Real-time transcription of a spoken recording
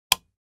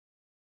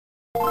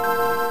Hey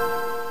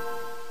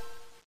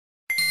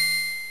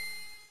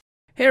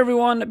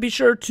everyone, be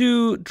sure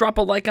to drop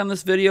a like on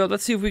this video.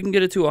 Let's see if we can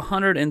get it to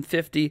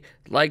 150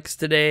 likes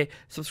today.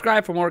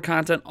 Subscribe for more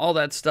content, all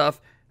that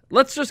stuff.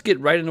 Let's just get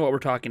right into what we're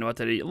talking about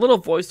today. A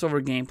little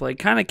voiceover gameplay,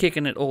 kind of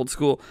kicking it old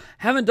school.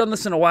 Haven't done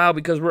this in a while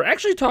because we're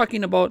actually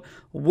talking about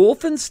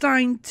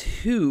Wolfenstein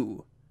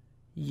 2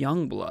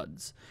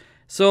 Youngbloods.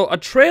 So a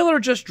trailer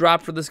just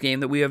dropped for this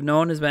game that we have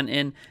known has been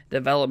in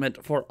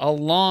development for a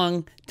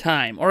long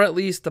time, or at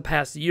least the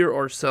past year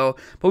or so,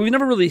 but we've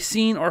never really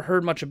seen or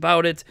heard much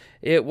about it.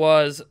 It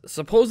was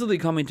supposedly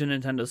coming to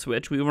Nintendo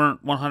Switch. We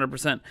weren't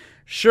 100%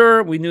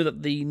 sure. We knew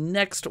that the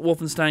next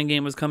Wolfenstein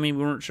game was coming.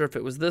 We weren't sure if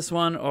it was this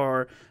one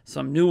or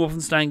some new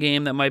Wolfenstein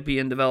game that might be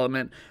in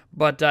development,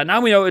 but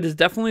now we know it is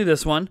definitely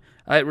this one.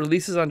 It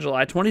releases on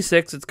July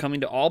 26th. It's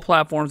coming to all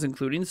platforms,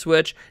 including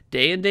Switch.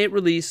 Day and date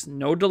release,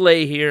 no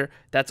delay here.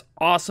 That's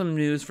awesome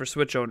news for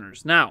Switch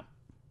owners. Now,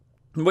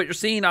 what you're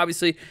seeing,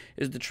 obviously,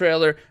 is the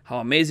trailer, how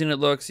amazing it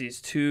looks,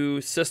 these two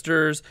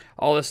sisters,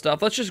 all this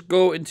stuff. Let's just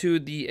go into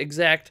the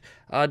exact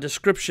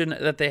description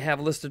that they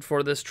have listed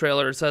for this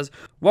trailer. It says,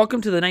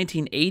 "Welcome to the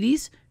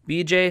 1980s.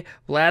 BJ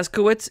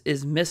Blazkowicz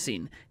is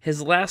missing.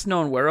 His last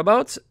known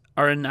whereabouts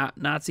are in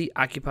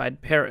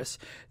Nazi-occupied Paris.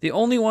 The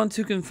only ones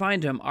who can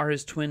find him are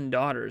his twin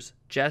daughters,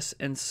 Jess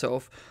and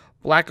Soph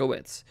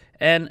Blazkowicz,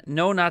 and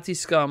no Nazi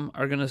scum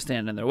are going to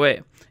stand in their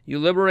way. You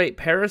liberate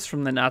Paris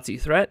from the Nazi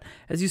threat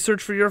as you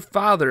search for your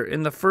father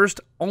in the first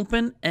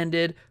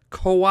open-ended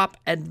co-op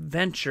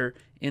adventure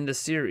in the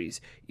series,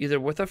 either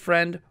with a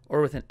friend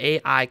or with an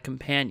AI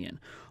companion.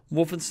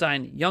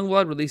 Wolfenstein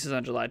Youngblood releases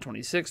on July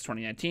 26,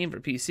 2019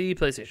 for PC,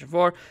 PlayStation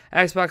 4,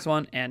 Xbox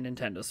One, and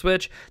Nintendo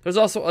Switch. There's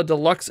also a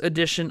deluxe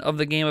edition of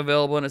the game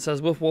available, and it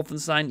says, with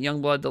Wolfenstein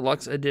Youngblood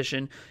Deluxe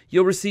Edition,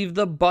 you'll receive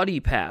the Buddy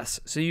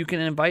Pass, so you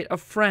can invite a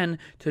friend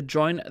to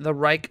join the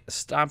Reich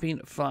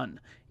stomping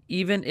fun,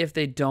 even if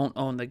they don't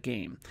own the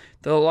game.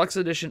 The Deluxe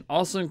Edition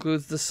also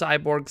includes the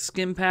Cyborg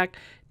Skin Pack,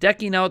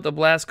 decking out the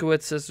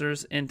Blazkowicz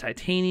sisters in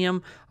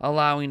titanium,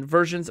 allowing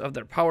versions of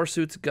their power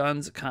suits,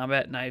 guns,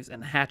 combat knives,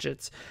 and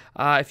hatchets.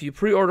 If you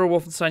pre-order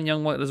Wolfenstein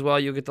Youngblood as well,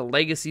 you'll get the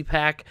Legacy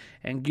Pack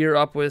and gear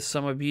up with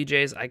some of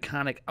BJ's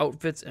iconic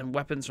outfits and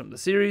weapons from the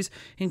series,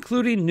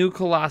 including New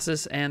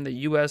Colossus and the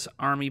U.S.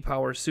 Army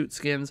Power Suit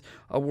skins,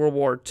 a World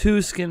War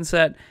II skin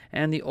set,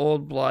 and the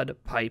Old Blood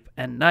pipe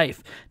and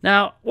knife.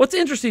 Now, what's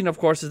interesting, of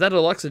course, is that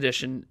Deluxe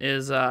Edition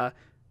is...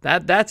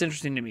 That's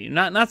interesting to me.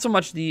 Not so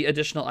much the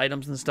additional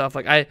items and stuff.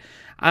 Like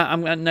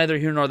I'm neither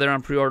here nor there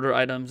on pre-order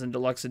items and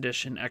deluxe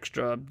edition,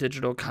 extra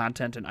digital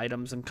content and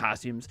items and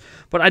costumes.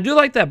 But I do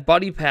like that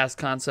Buddy Pass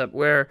concept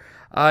where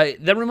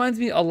that reminds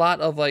me a lot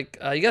of like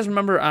you guys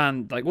remember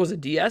on like what was it,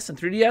 DS and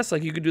 3DS?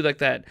 Like you could do like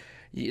that.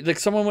 Like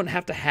someone wouldn't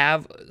have to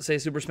have, say,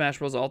 Super Smash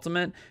Bros.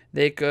 Ultimate.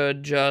 They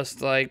could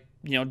just like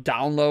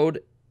download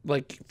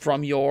like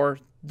from your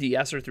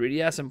DS or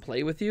 3DS and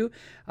play with you,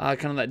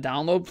 kind of that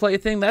download play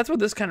thing. That's what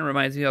this kind of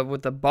reminds me of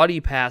with the Buddy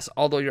Pass,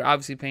 although you're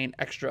obviously paying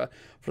extra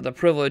for the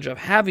privilege of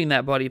having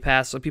that Buddy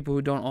Pass so people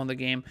who don't own the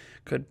game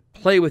could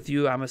play with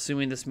you. I'm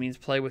assuming this means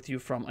play with you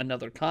from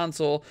another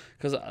console,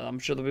 because I'm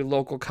sure there'll be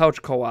local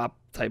couch co-op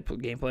type of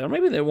gameplay, or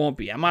maybe there won't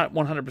be. I'm not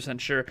 100%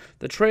 sure.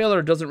 The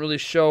trailer doesn't really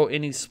show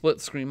any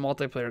split-screen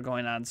multiplayer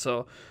going on,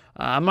 so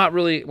I'm not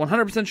really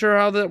 100% sure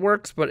how that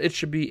works, but it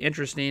should be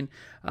interesting.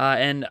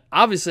 And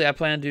obviously, I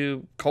plan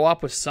to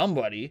co-op with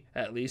somebody,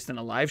 at least in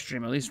a live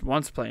stream, at least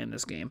once playing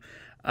this game.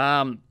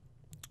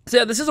 So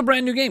yeah, this is a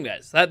brand new game,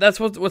 guys. That's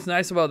what's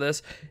nice about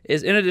this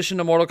is, in addition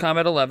to Mortal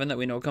Kombat 11 that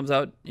we know comes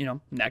out,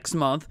 next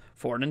month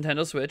for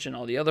Nintendo Switch and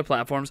all the other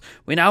platforms,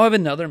 we now have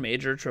another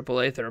major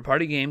AAA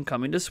third-party game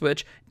coming to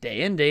Switch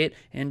day and date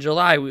in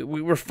July.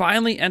 We're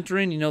finally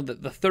entering,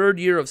 the third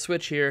year of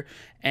Switch here,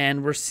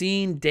 and we're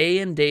seeing day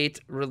and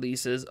date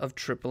releases of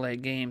AAA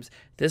games.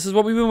 This is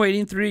what we've been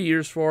waiting 3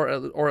 years for,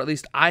 or at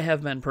least I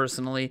have been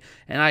personally,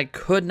 and I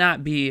could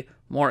not be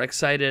more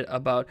excited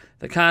about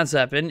the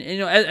concept. And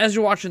as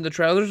you're watching the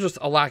trailer, there's just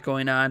a lot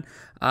going on.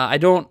 I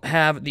don't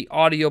have the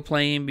audio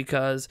playing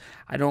because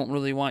I don't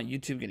really want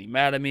YouTube getting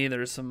mad at me.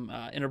 There's some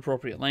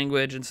inappropriate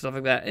language and stuff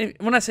like that. And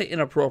when I say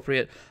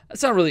inappropriate,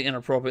 it's not really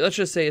inappropriate. Let's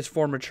just say it's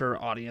for mature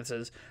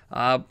audiences.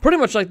 Pretty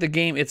much like the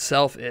game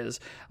itself is.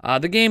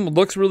 The game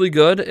looks really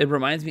good. It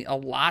reminds me a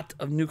lot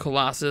of New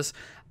Colossus.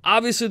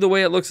 Obviously, the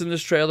way it looks in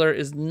this trailer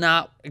is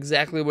not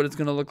exactly what it's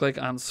going to look like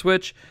on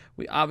Switch.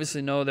 We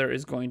obviously know there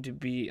is going to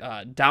be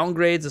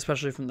downgrades,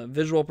 especially from the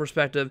visual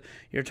perspective.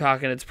 You're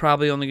talking it's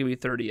probably only going to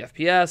be 30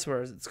 FPS,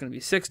 whereas it's going to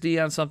be 60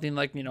 on something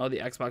like, the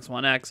Xbox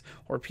One X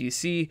or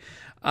PC.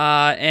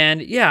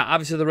 And yeah,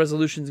 obviously the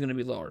resolution is going to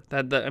be lower.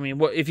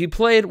 If you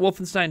played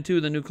Wolfenstein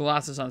 2, the New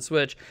Colossus on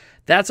Switch,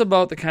 that's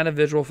about the kind of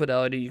visual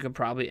fidelity you can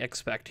probably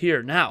expect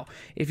here. Now,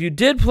 if you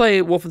did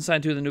play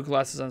Wolfenstein 2, the New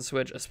Colossus on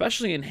Switch,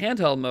 especially in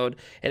handheld mode,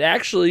 it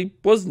actually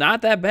was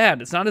not that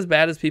bad. It's not as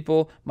bad as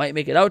people might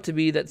make it out to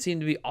be that seem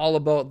to be all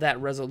about that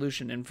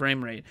resolution and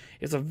frame rate.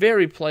 It's a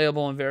very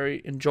playable and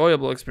very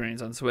enjoyable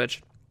experience on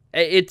Switch.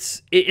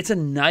 it's a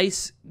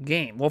nice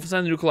game.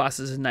 Wolfenstein: The New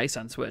Colossus is nice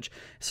on Switch.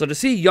 So to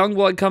see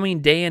Youngblood coming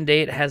day and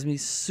date has me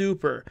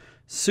super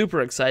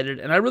excited,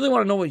 and I really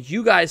want to know what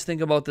you guys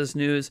think about this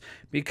news,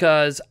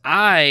 because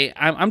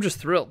I'm just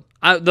thrilled.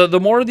 The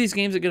more of these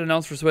games that get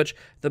announced for Switch,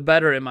 the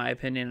better, in my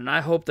opinion. And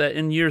I hope that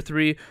in year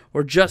 3,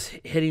 we're just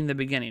hitting the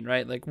beginning,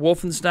 right? Like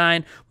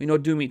Wolfenstein, we know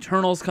Doom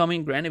Eternal's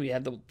coming. Granted, we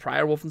had the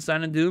prior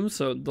Wolfenstein and Doom,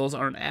 so those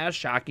aren't as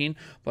shocking.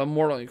 But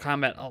Mortal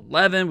Kombat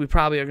 11, we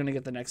probably are going to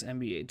get the next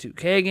NBA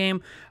 2K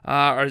game.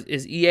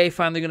 Is EA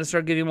finally going to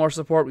start giving more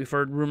support? We've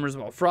heard rumors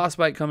about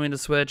Frostbite coming to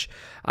Switch.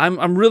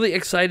 I'm really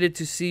excited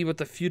to see what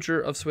the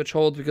future of Switch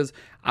holds, because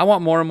I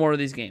want more and more of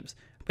these games.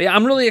 But yeah,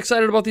 I'm really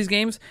excited about these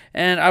games,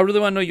 and I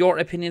really want to know your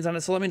opinions on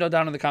it, so let me know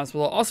down in the comments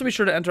below. Also, be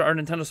sure to enter our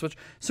Nintendo Switch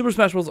Super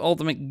Smash Bros.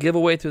 Ultimate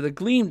giveaway through the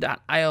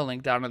Gleam.io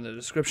link down in the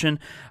description.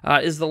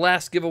 Is the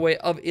last giveaway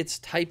of its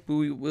type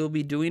we will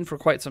be doing for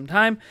quite some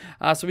time.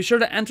 So be sure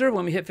to enter.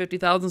 When we hit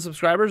 50,000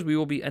 subscribers, we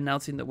will be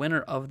announcing the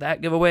winner of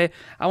that giveaway.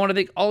 I want to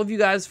thank all of you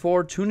guys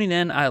for tuning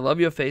in. I love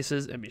your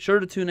faces, and be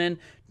sure to tune in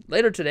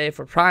later today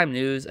for Prime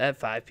News at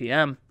 5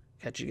 p.m.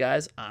 Catch you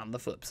guys on the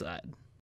flip side.